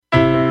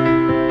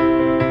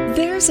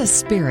There's a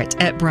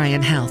spirit at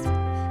Bryan Health,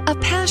 a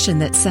passion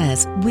that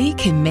says we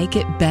can make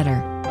it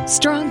better,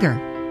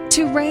 stronger,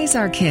 to raise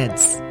our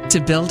kids, to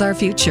build our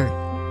future,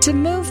 to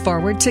move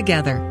forward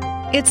together.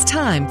 It's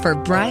time for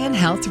Bryan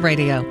Health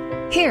Radio.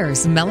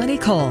 Here's Melanie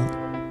Cole.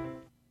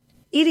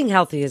 Eating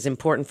healthy is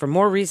important for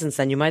more reasons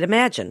than you might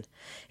imagine.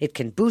 It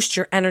can boost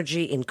your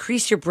energy,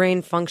 increase your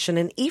brain function,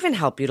 and even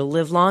help you to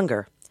live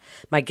longer.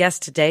 My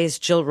guest today is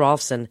Jill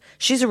Rolfson.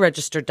 She's a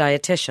registered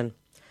dietitian.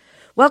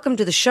 Welcome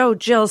to the show,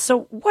 Jill.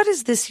 So what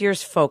is this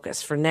year's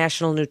focus for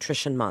National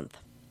Nutrition Month?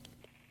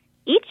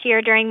 Each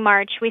year during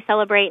March, we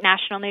celebrate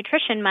National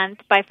Nutrition Month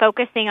by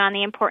focusing on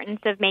the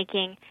importance of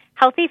making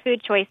healthy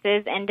food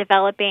choices and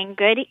developing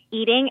good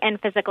eating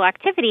and physical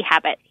activity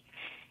habits.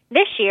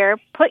 This year,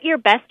 Put Your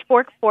Best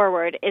Fork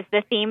Forward is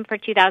the theme for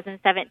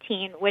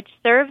 2017, which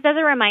serves as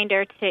a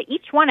reminder to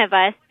each one of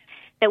us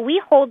that we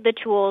hold the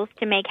tools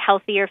to make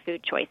healthier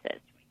food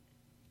choices.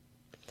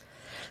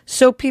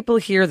 So people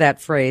hear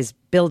that phrase,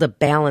 build a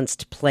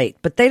balanced plate,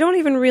 but they don't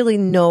even really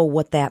know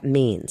what that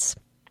means.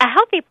 A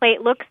healthy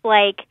plate looks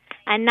like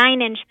a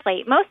 9-inch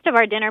plate. Most of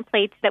our dinner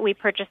plates that we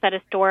purchase at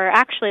a store are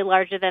actually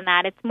larger than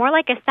that. It's more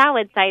like a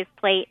salad-sized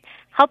plate,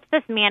 helps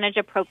us manage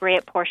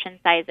appropriate portion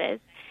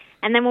sizes.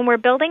 And then when we're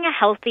building a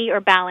healthy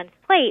or balanced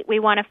plate, we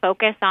want to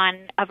focus on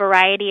a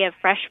variety of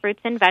fresh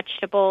fruits and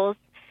vegetables,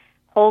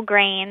 whole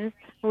grains,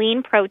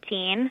 lean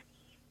protein,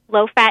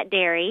 low-fat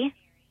dairy.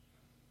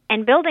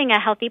 And building a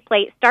healthy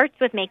plate starts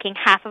with making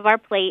half of our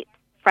plate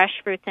fresh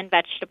fruits and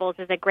vegetables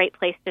is a great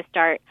place to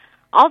start.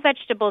 All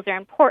vegetables are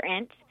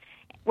important.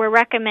 We're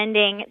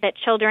recommending that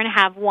children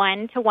have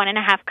 1 to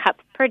 1.5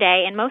 cups per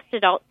day, and most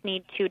adults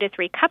need 2 to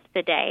 3 cups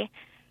a day.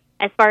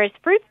 As far as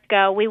fruits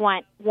go, we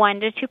want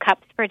 1 to 2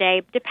 cups per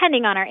day,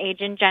 depending on our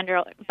age in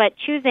general. But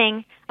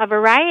choosing a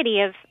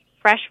variety of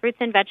fresh fruits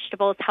and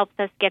vegetables helps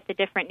us get the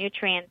different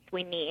nutrients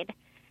we need.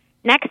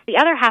 Next, the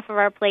other half of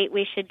our plate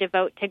we should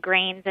devote to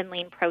grains and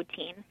lean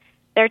protein.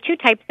 There are 2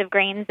 types of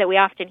grains that we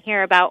often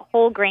hear about,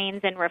 whole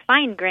grains and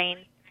refined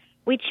grains.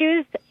 We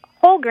choose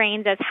whole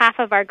grains as half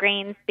of our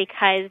grains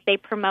because they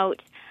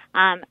promote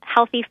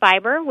healthy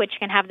fiber, which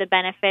can have the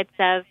benefits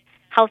of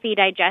healthy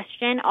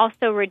digestion,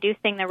 also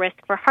reducing the risk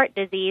for heart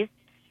disease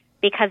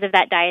because of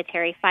that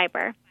dietary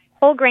fiber.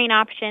 Whole grain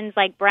options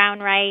like brown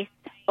rice,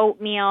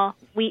 oatmeal,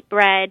 wheat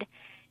bread,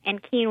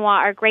 and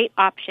quinoa are great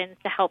options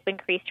to help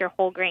increase your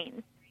whole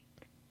grains.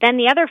 Then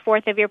the other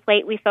fourth of your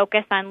plate, we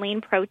focus on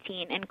lean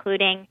protein,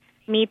 including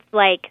meats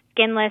like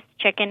skinless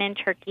chicken and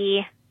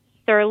turkey,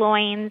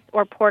 sirloins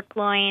or pork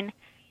loin,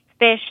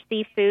 fish,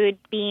 seafood,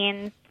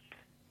 beans,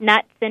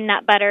 nuts, and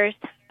nut butters.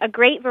 A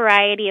great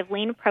variety of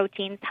lean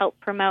proteins help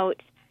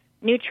promote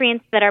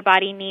nutrients that our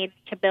body needs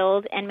to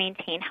build and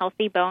maintain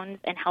healthy bones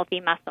and healthy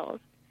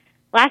muscles.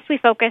 Last, we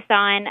focus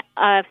on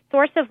a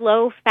source of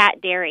low-fat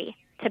dairy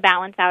to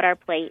balance out our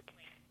plate.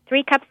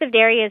 3 cups of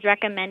dairy is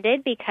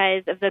recommended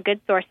because of the good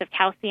source of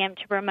calcium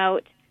to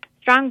promote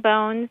strong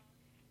bones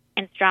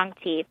and strong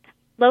teeth.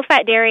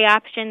 Low-fat dairy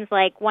options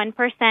like 1%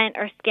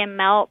 or skim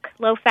milk,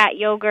 low-fat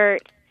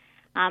yogurt,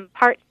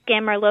 part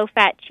skim or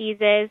low-fat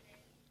cheeses,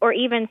 or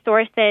even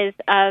sources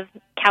of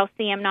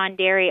calcium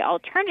non-dairy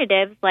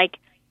alternatives like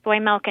soy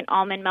milk and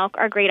almond milk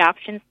are great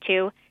options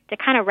too to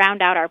kind of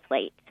round out our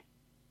plate.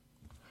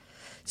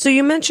 So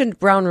you mentioned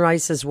brown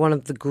rice as one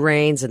of the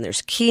grains, and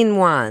there's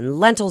quinoa and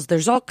lentils.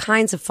 There's all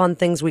kinds of fun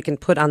things we can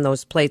put on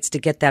those plates to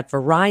get that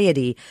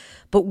variety.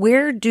 But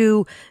where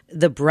do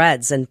the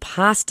breads and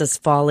pastas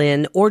fall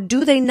in, or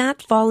do they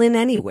not fall in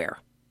anywhere?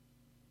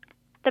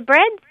 The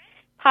breads,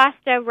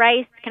 pasta,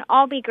 rice can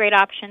all be great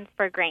options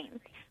for grains.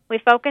 We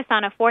focus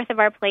on a fourth of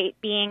our plate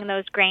being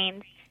those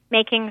grains,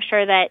 making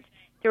sure that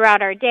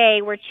throughout our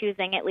day we're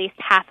choosing at least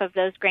half of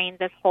those grains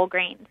as whole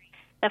grains.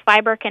 The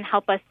fiber can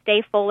help us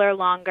stay fuller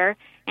longer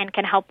and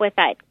can help with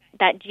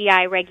that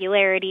GI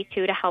regularity,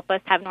 too, to help us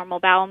have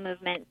normal bowel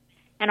movements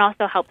and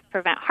also helps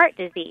prevent heart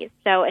disease.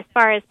 So as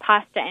far as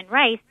pasta and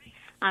rice,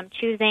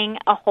 choosing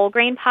a whole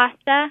grain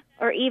pasta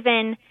or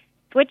even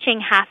switching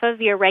half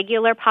of your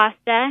regular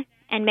pasta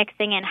and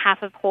mixing in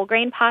half of whole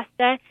grain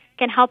pasta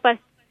can help us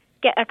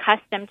get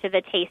accustomed to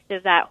the taste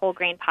of that whole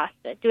grain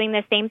pasta. Doing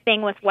the same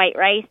thing with white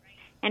rice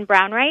and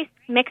brown rice,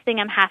 mixing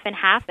them half and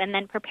half and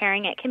then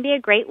preparing it can be a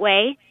great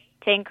way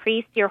to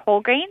increase your whole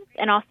grains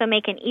and also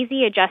make an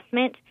easy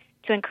adjustment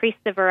to increase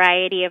the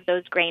variety of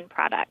those grain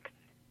products.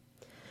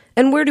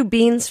 And where do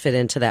beans fit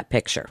into that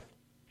picture?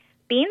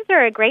 Beans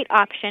are a great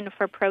option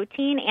for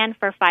protein and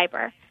for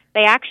fiber.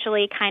 They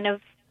actually kind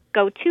of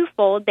go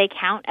twofold. They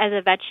count as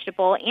a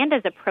vegetable and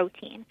as a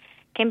protein.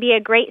 Can be a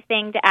great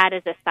thing to add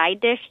as a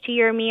side dish to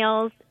your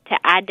meals, to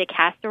add to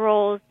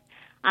casseroles,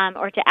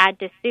 or to add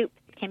to soups.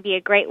 Can be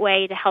a great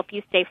way to help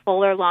you stay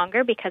fuller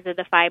longer because of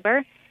the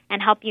fiber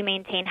and help you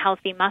maintain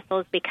healthy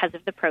muscles because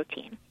of the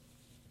protein.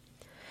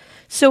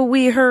 So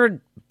we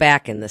heard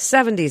back in the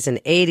 70s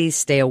and 80s,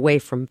 stay away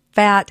from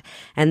fat,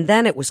 and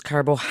then it was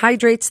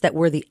carbohydrates that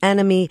were the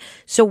enemy.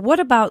 So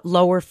what about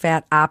lower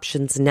fat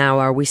options now?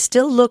 Are we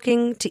still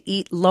looking to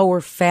eat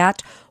lower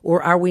fat,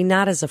 or are we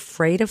not as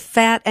afraid of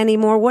fat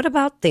anymore? What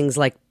about things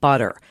like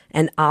butter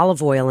and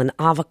olive oil and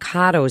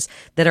avocados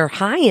that are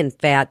high in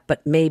fat,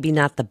 but maybe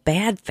not the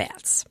bad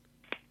fats?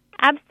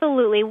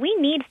 Absolutely. We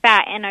need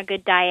fat in a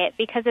good diet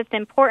because it's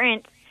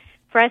important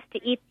for us to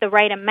eat the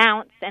right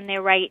amounts and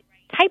the right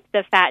types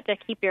of fat to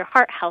keep your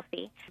heart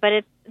healthy. But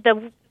it's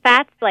the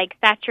fats like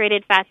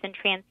saturated fats and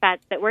trans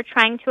fats that we're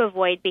trying to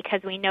avoid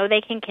because we know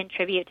they can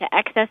contribute to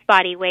excess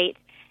body weight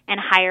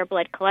and higher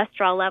blood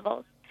cholesterol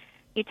levels.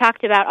 You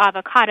talked about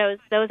avocados.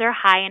 Those are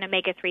high in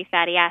omega-3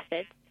 fatty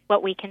acids,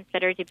 what we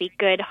consider to be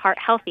good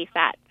heart-healthy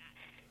fats.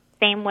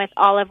 Same with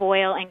olive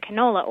oil and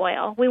canola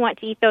oil. We want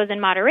to eat those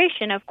in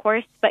moderation, of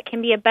course, but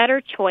can be a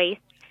better choice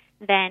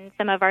than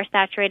some of our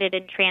saturated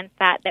and trans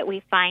fat that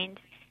we find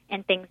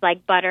in things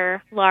like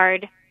butter,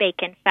 lard,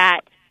 bacon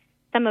fat,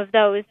 some of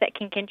those that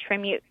can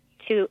contribute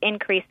to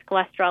increased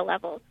cholesterol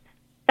levels.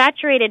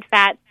 Saturated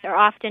fats are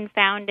often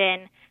found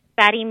in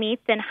fatty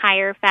meats and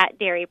higher fat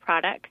dairy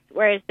products,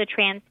 whereas the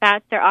trans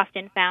fats are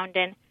often found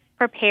in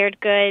prepared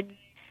goods,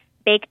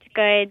 baked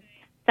goods,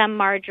 some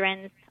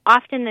margarines,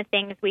 often the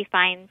things we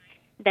find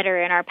that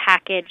are in our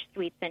packaged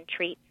sweets and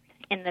treats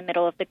in the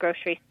middle of the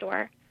grocery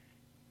store.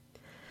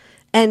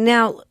 And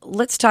now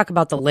let's talk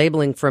about the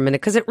labeling for a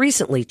minute because it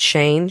recently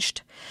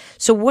changed.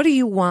 So what do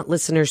you want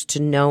listeners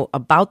to know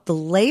about the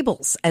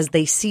labels as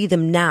they see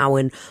them now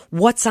and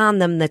what's on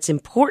them that's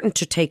important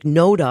to take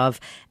note of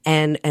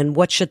and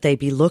what should they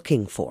be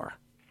looking for?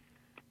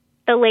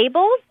 The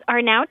labels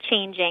are now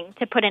changing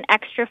to put an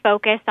extra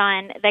focus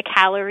on the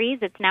calories.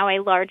 It's now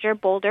a larger,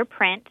 bolder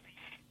print,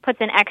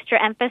 puts an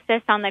extra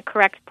emphasis on the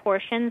correct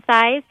portion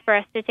size for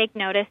us to take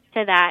notice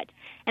to that.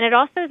 And it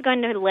also is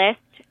going to list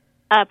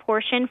a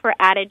portion for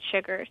added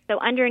sugars. So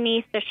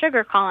underneath the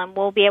sugar column,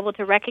 we'll be able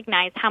to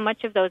recognize how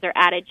much of those are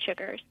added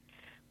sugars.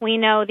 We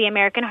know the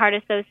American Heart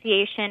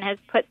Association has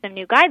put some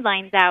new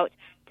guidelines out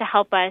to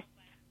help us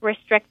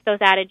restrict those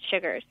added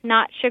sugars,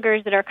 not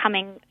sugars that are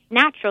coming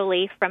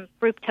naturally from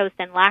fructose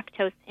and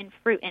lactose in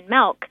fruit and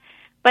milk,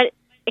 but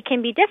it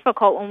can be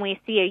difficult when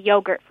we see a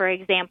yogurt, for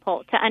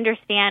example, to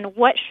understand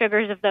what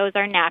sugars of those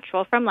are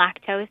natural from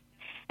lactose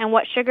and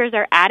what sugars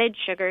are added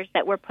sugars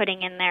that we're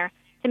putting in there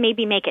to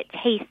maybe make it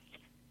taste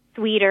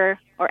sweeter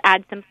or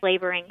add some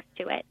flavorings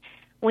to it.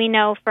 We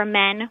know for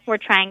men, we're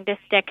trying to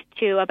stick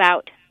to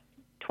about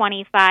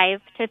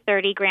 25 to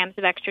 30 grams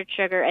of extra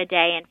sugar a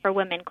day, and for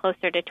women,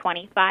 closer to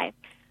 25.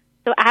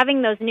 So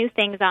having those new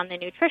things on the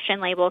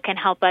nutrition label can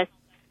help us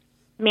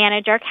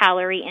manage our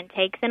calorie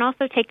intakes and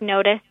also take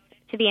notice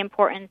to the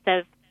importance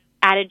of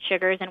added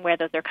sugars and where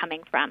those are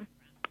coming from.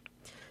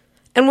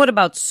 And what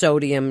about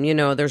sodium? You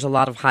know, there's a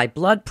lot of high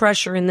blood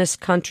pressure in this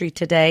country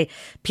today.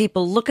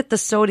 People look at the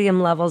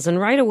sodium levels and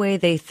right away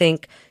they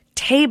think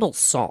table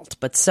salt,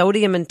 but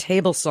sodium and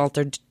table salt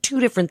are two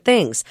different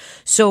things.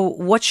 So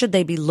what should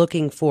they be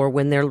looking for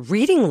when they're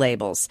reading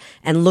labels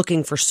and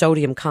looking for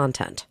sodium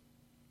content?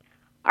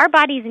 Our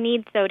bodies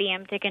need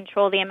sodium to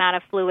control the amount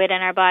of fluid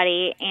in our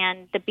body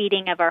and the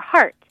beating of our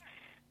heart.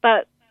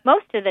 But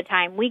most of the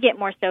time, we get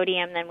more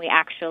sodium than we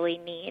actually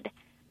need.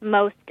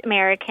 Most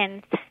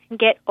Americans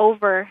get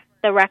over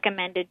the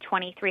recommended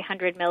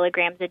 2,300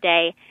 milligrams a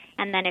day.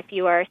 And then if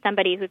you are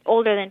somebody who's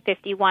older than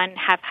 51,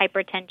 have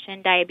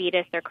hypertension,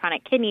 diabetes, or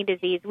chronic kidney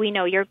disease, we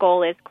know your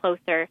goal is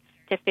closer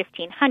to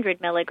 1,500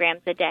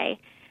 milligrams a day.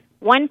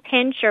 One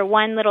pinch or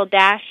one little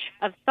dash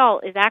of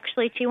salt is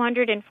actually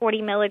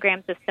 240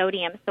 milligrams of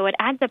sodium, so it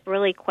adds up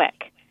really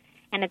quick.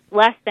 And it's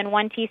less than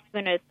 1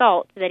 teaspoon of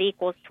salt that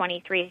equals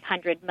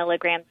 2,300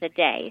 milligrams a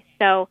day.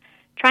 So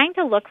trying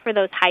to look for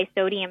those high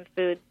sodium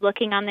foods,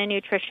 looking on the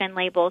nutrition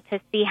label to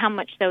see how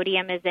much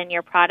sodium is in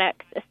your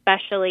products,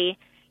 especially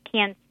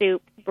canned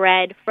soup,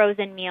 bread,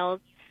 frozen meals.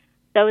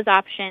 Those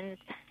options,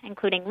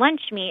 including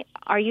lunch meat,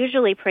 are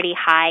usually pretty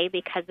high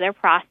because they're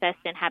processed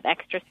and have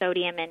extra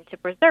sodium in to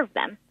preserve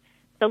them.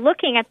 So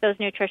looking at those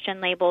nutrition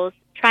labels,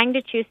 trying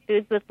to choose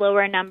foods with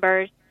lower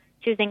numbers,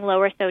 choosing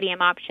lower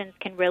sodium options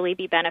can really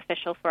be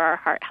beneficial for our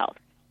heart health.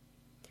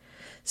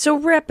 So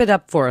wrap it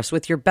up for us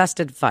with your best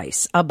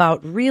advice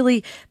about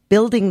really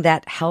building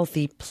that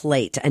healthy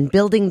plate and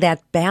building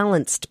that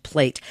balanced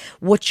plate.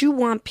 What you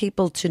want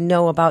people to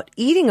know about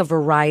eating a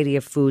variety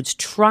of foods,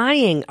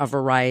 trying a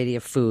variety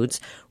of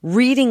foods,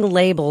 reading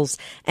labels,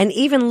 and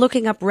even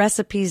looking up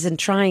recipes and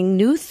trying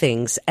new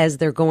things as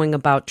they're going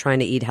about trying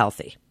to eat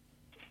healthy.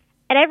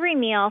 At every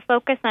meal,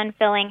 focus on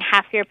filling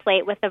half your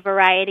plate with a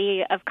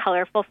variety of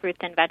colorful fruits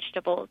and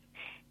vegetables.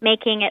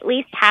 Making at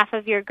least half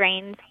of your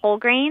grains whole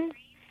grains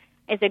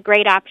is a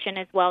great option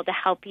as well to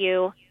help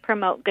you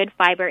promote good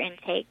fiber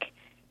intake.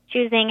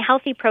 Choosing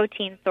healthy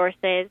protein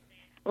sources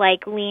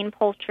like lean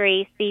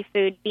poultry,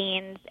 seafood,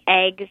 beans,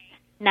 eggs,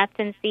 nuts,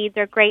 and seeds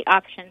are great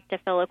options to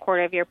fill a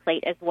quarter of your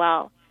plate as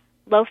well.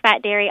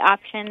 Low-fat dairy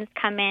options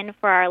come in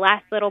for our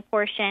last little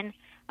portion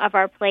of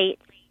our plate,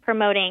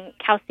 promoting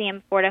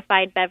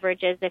calcium-fortified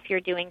beverages if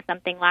you're doing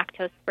something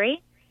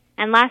lactose-free.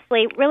 And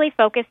lastly, really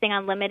focusing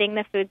on limiting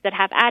the foods that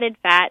have added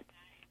fats,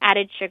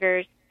 added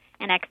sugars,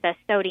 and excess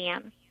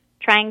sodium.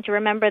 Trying to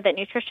remember that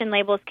nutrition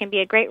labels can be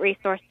a great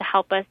resource to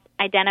help us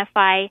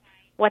identify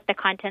what the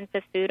contents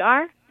of food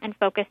are and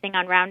focusing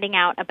on rounding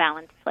out a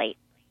balanced plate.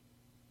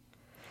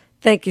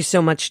 Thank you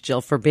so much,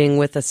 Jill, for being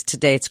with us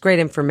today. It's great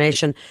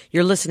information.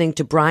 You're listening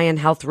to Bryan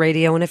Health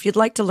Radio, and if you'd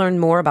like to learn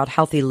more about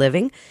healthy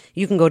living,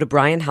 you can go to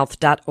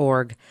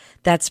bryanhealth.org.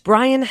 That's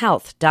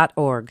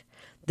bryanhealth.org.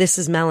 This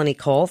is Melanie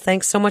Cole.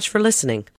 Thanks so much for listening.